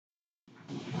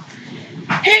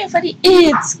Hey everybody,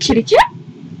 it's Kitty Cat.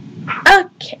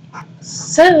 Okay,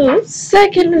 so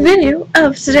second video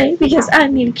of today because I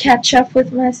need to catch up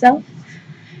with myself.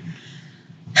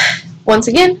 Once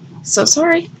again, so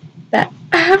sorry that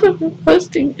I haven't been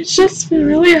posting. It's just been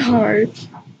really hard.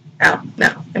 Oh,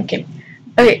 no, I'm kidding.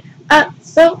 Okay,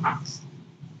 so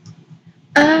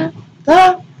I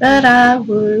thought that I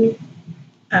would,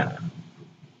 I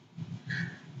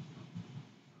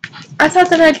thought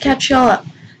that I'd catch y'all up.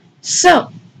 So,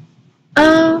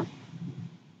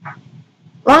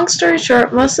 long story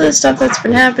short, most of the stuff that's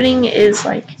been happening is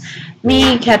like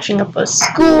me catching up with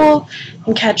school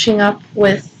and catching up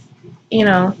with, you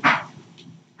know,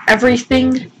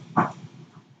 everything.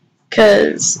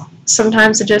 Because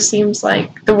sometimes it just seems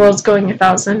like the world's going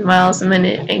 1,000 miles a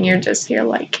minute and you're just here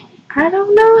like, I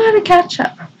don't know how to catch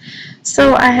up.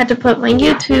 So I had to put my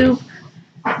YouTube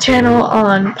channel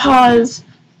on pause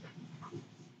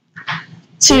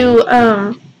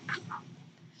to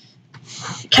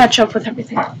catch up with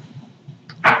everything.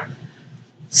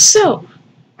 So,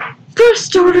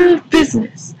 first order of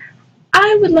business,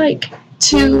 I would like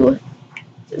to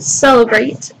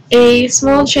celebrate a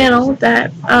small channel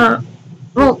that,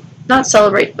 well, not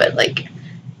celebrate, but like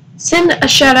send a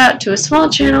shout out to a small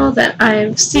channel that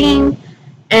I've seen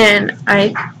and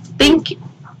I think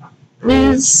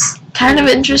is kind of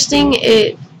interesting.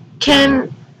 It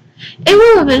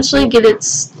will eventually get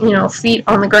its, feet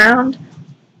on the ground,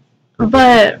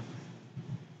 but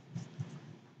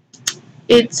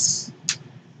it's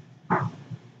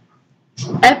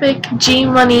Epic G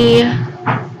Money.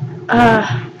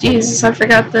 Jesus, I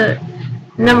forgot the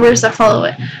numbers that follow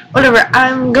it. Whatever,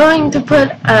 I'm going to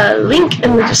put a link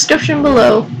in the description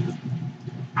below,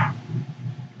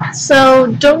 so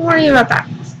don't worry about that.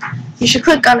 You should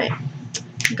click on it,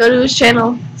 go to his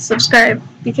channel, subscribe,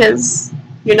 because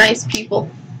you're nice people.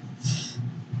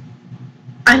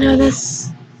 I know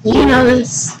this, you know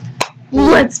this,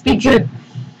 let's be good.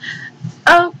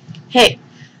 Okay,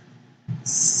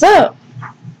 so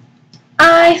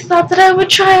I thought that I would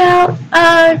try out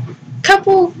a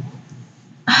couple.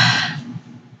 I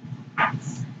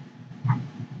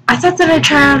thought that I'd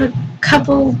try out a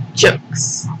couple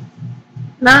jokes.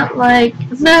 Not like,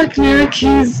 look,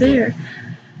 Miracu's there.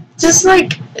 Just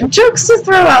like jokes to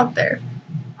throw out there.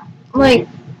 Like,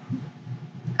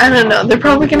 I don't know, they're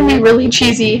probably going to be really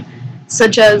cheesy,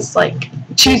 such as like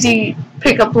cheesy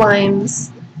pickup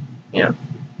lines.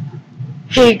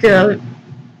 Hey girl,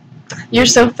 you're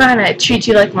so fine, I treat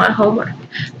you like my homework.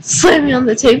 Slam me on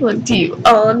the table and do you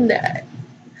all night.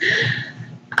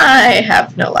 I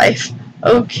have no life.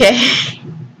 Okay.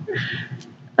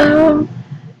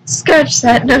 Scratch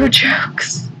that, no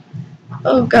jokes.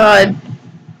 Oh god.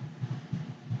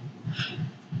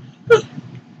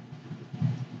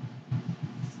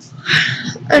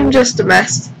 I'm just a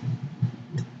mess.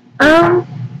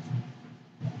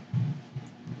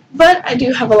 But I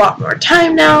do have a lot more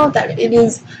time now that it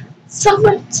is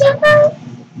summertime.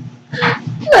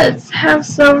 Let's have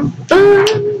some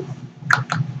fun.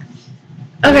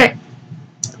 Okay,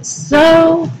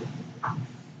 so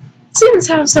since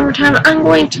it's summertime, I'm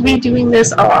going to be doing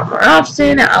this a lot more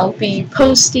often. I'll be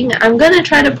posting. I'm going to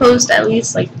try to post at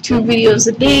least like 2 videos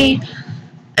a day.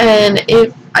 And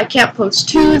if I can't post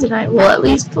 2, then I will at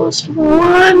least post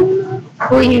 1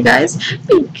 for you guys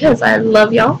because I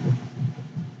love y'all.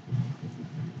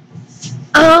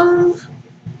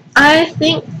 I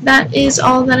think that is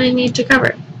all that I need to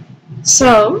cover.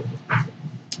 So,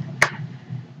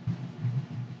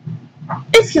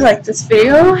 if you like this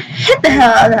video, hit the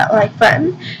hell out of that like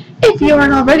button. If you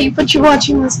aren't already, but you're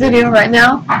watching this video right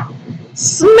now,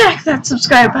 smack that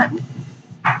subscribe button.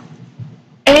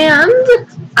 And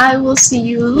I will see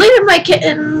you later, my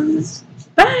kittens.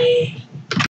 Bye.